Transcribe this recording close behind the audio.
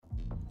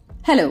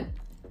Hello,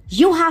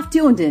 you have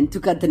tuned in to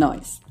Cut the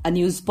Noise, a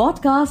news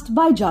podcast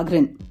by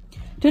Jakhar.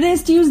 Today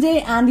is Tuesday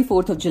and the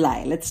 4th of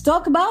July. Let's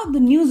talk about the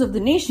news of the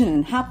nation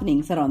and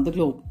happenings around the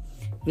globe.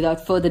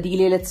 Without further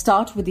delay, let's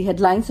start with the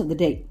headlines of the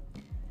day.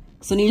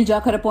 Sunil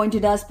Jakhar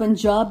appointed as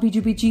Punjab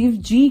BJP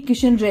chief.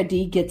 Kishan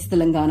Reddy gets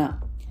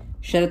Telangana.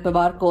 Sharad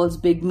Pawar calls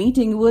big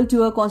meeting world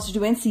tour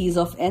constituencies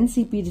of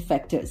NCP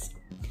defectors.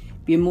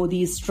 PM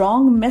Modi's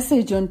strong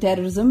message on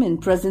terrorism in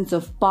presence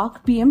of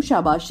Pak PM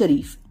Shahbaz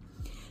Sharif.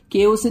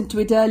 Chaos in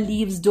Twitter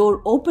leaves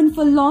door open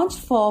for launch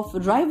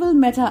of rival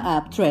Meta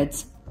app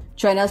Threads.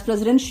 China's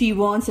President Xi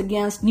warns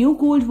against new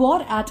Cold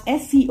War at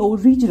SCO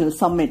Regional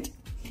Summit.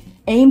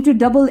 Aim to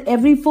double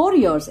every 4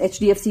 years,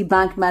 HDFC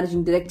Bank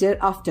Managing Director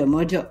after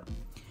merger.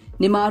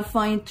 Nimar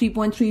fined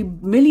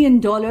 $3.3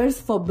 million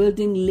for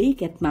building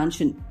lake at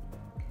mansion.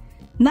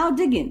 Now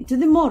dig into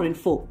the more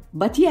info,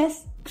 but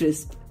yes,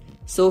 crisp.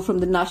 So from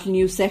the national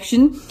news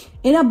section,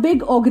 in a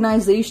big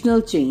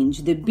organizational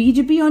change, the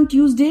BJP on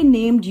Tuesday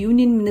named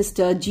Union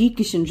Minister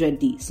Kishan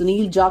Reddy,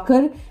 Sunil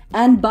Jakhar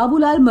and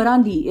Babulal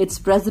Marandi its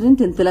president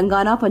in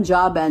Telangana,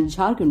 Punjab and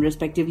Jharkhand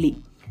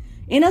respectively.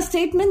 In a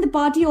statement, the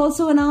party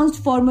also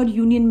announced former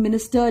Union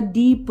Minister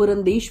D.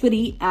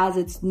 Purandeshwari as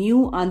its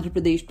new Andhra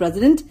Pradesh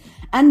president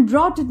and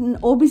brought in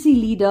OBC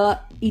leader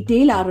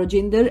Itela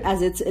Rajender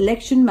as its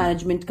election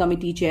management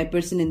committee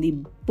chairperson in the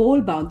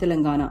poll-bound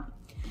Telangana.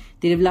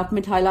 The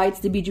development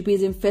highlights the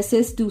BJP's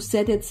emphasis to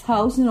set its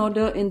house in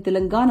order in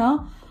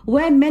Telangana,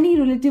 where many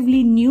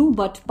relatively new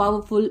but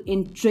powerful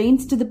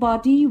entrants to the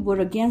party were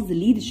against the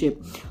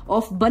leadership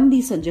of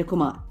Bandi Sanjay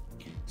Kumar.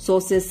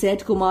 Sources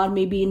said Kumar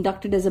may be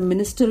inducted as a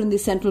minister in the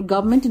central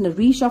government in a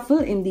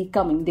reshuffle in the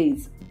coming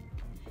days.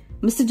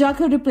 Mr.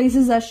 Jakhar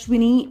replaces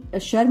Ashwini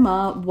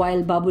Sharma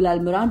while Babulal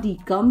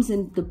Marandi comes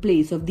in the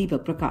place of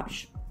Deepak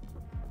Prakash.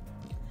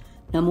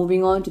 Now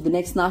moving on to the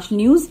next national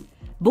news.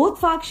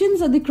 Both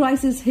factions of the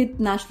crisis-hit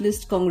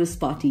Nationalist Congress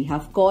Party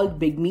have called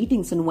big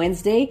meetings on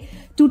Wednesday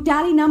to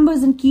tally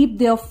numbers and keep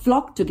their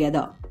flock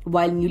together.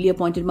 While newly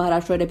appointed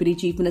Maharashtra Deputy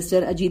Chief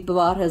Minister Ajit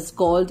Pawar has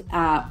called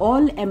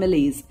all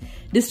MLAs,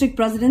 district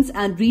presidents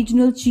and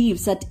regional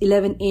chiefs at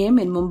 11 a.m.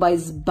 in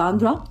Mumbai's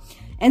Bandra,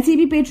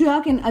 NCP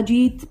patriarch and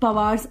Ajit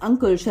Pawar's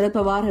uncle Sharad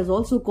Pawar has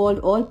also called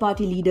all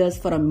party leaders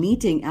for a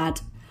meeting at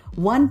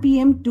 1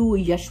 p.m. to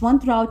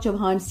Yashwantrao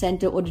Chauhan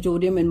Centre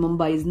Auditorium in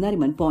Mumbai's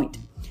Nariman Point.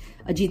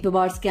 Ajit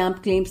Pawar's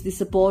camp claims the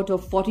support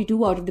of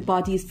 42 out of the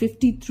party's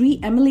 53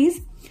 MLAs.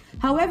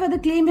 However, the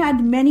claim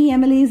had many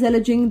MLAs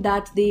alleging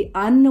that they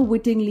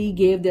unwittingly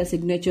gave their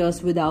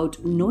signatures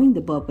without knowing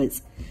the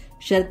purpose.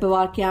 Sharad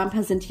Pawar camp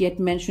hasn't yet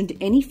mentioned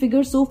any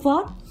figure so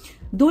far,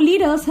 though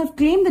leaders have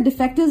claimed the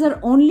defectors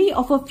are only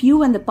of a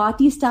few and the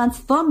party stands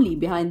firmly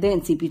behind the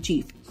NCP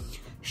chief.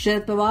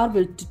 Sharad Pawar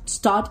will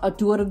start a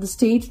tour of the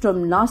state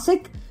from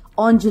Nasik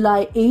on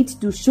July 8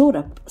 to shore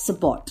up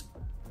support.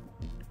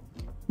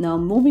 Now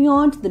moving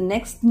on to the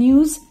next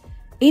news.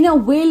 In a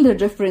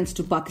veiled reference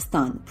to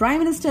Pakistan, Prime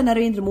Minister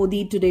Narendra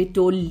Modi today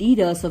told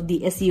leaders of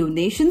the SCO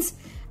nations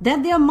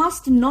that there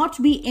must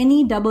not be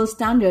any double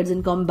standards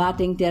in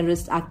combating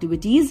terrorist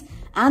activities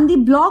and the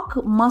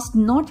bloc must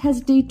not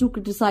hesitate to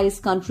criticize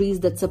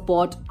countries that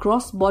support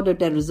cross-border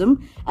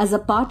terrorism as a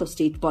part of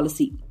state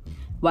policy.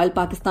 While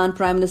Pakistan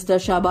Prime Minister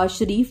Shahbaz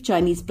Sharif,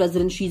 Chinese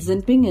President Xi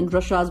Jinping and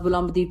Russia's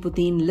Vladimir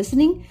Putin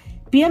listening,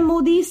 PM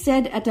Modi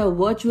said at a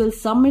virtual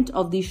summit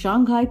of the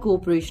Shanghai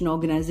Cooperation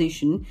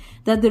Organization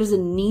that there is a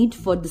need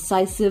for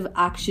decisive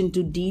action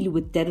to deal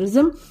with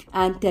terrorism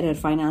and terror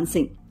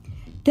financing.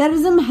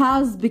 Terrorism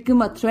has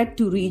become a threat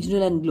to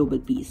regional and global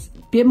peace.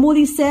 PM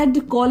Modi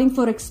said, calling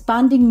for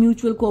expanding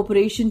mutual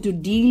cooperation to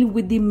deal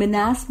with the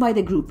menace by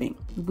the grouping.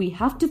 We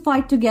have to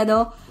fight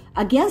together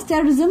against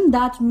terrorism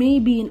that may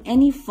be in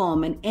any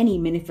form and any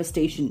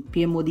manifestation,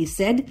 PM Modi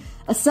said,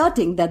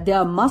 asserting that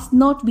there must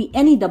not be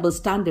any double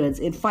standards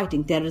in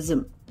fighting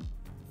terrorism.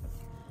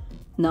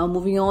 Now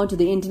moving on to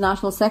the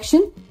international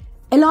section.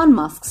 Elon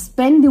Musk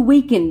spent the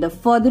weekend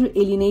further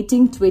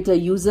alienating Twitter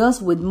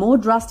users with more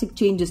drastic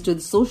changes to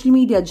the social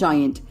media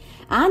giant,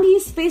 and he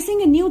is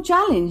facing a new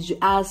challenge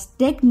as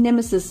tech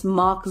nemesis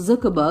Mark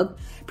Zuckerberg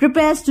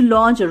prepares to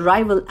launch a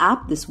rival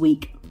app this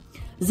week.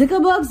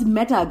 Zuckerberg's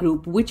Meta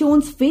Group, which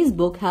owns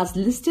Facebook, has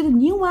listed a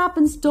new app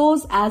in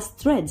stores as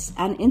Threads,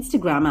 an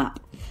Instagram app,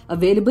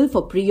 available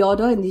for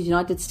pre-order in the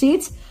United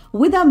States,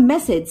 with a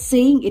message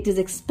saying it is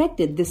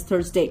expected this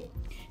Thursday.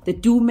 The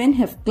two men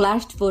have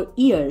clashed for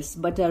years,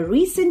 but a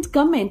recent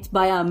comment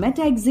by a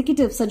Meta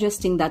executive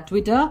suggesting that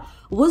Twitter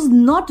was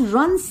not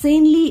run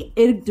sanely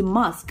irked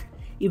Musk,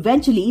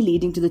 eventually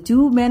leading to the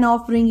two men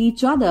offering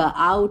each other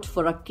out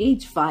for a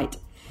cage fight.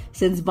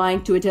 Since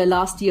buying Twitter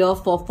last year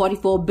for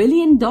 $44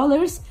 billion,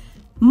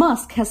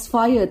 Musk has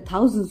fired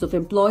thousands of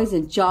employees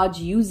and charged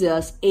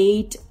users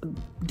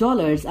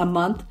 $8 a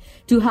month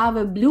to have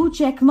a blue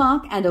check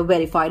mark and a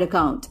verified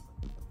account.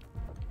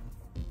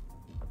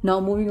 Now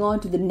moving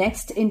on to the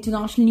next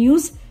international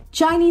news.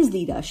 Chinese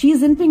leader Xi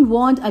Jinping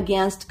warned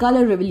against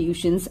color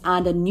revolutions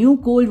and a new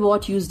Cold War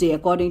Tuesday,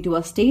 according to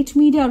a state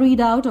media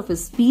readout of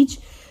his speech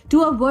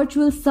to a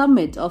virtual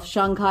summit of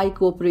Shanghai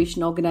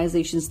Cooperation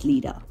Organization's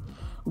leader.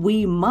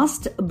 We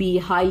must be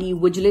highly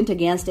vigilant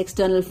against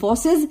external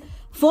forces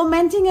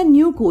fomenting a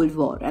new Cold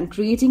War and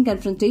creating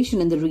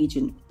confrontation in the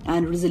region,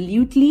 and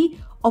resolutely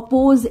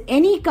oppose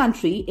any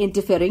country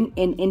interfering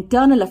in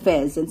internal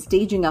affairs and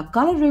staging a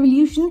color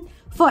revolution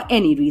for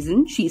any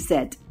reason, she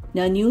said.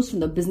 Now, news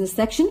from the business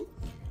section.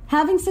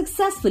 Having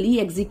successfully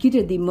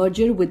executed the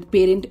merger with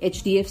parent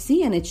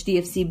HDFC and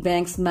HDFC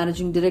Bank's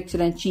Managing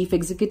Director and Chief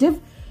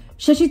Executive,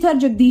 Shashithar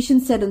Jagdishan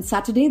said on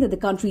Saturday that the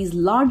country's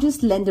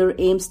largest lender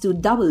aims to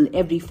double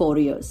every 4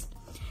 years.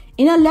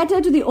 In a letter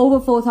to the over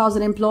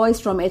 4,000 employees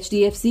from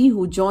HDFC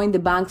who joined the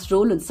bank's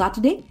roll on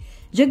Saturday,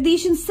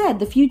 Jagdishan said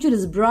the future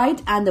is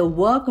bright and the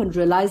work on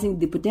realizing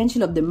the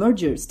potential of the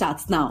merger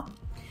starts now.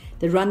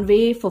 The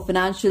runway for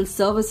financial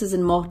services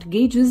and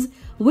mortgages,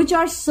 which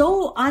are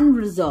so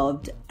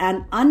unreserved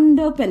and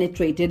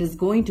underpenetrated, is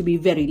going to be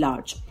very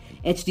large.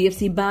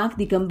 HDFC Bank,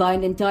 the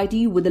combined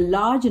entity with a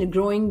large and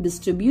growing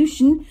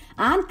distribution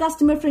and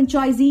customer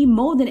franchisee,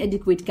 more than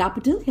adequate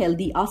capital,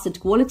 healthy asset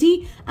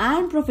quality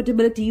and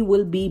profitability,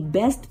 will be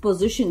best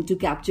positioned to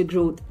capture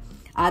growth.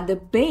 At the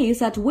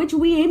pace at which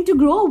we aim to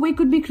grow, we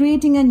could be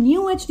creating a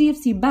new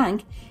HDFC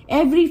Bank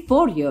every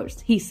 4 years,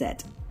 he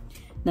said.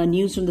 Now,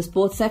 news from the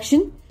sports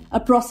section. A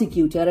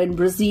prosecutor in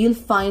Brazil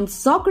fined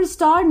soccer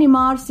star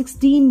Neymar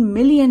 16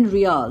 million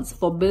reals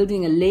for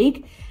building a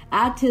lake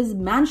at his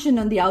mansion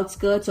on the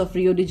outskirts of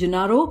Rio de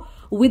Janeiro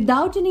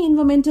without any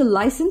environmental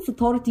license,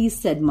 authorities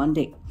said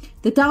Monday.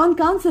 The town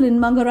council in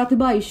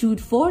Mangaratiba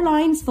issued 4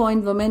 lines for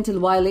environmental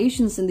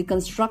violations in the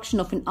construction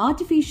of an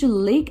artificial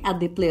lake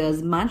at the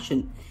player's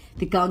mansion,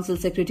 the council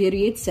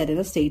secretariat said in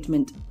a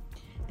statement.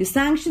 The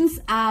sanctions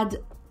add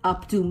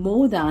up to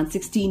more than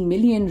 16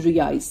 million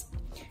reais.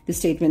 The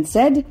statement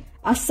said,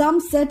 a sum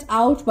set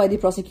out by the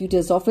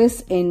prosecutor's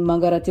office in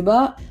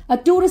Mangaratiba, a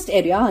tourist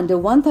area under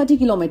 130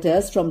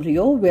 kilometers from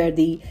Rio, where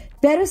the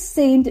Paris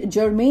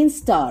Saint-Germain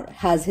star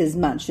has his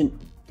mansion.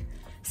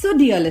 So,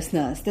 dear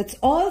listeners, that's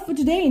all for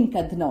today in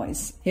Cut the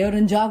Noise. Here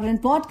in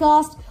Jagran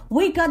Podcast,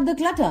 we cut the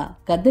clutter,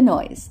 cut the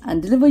noise,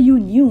 and deliver you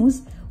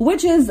news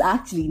which is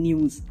actually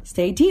news.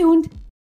 Stay tuned.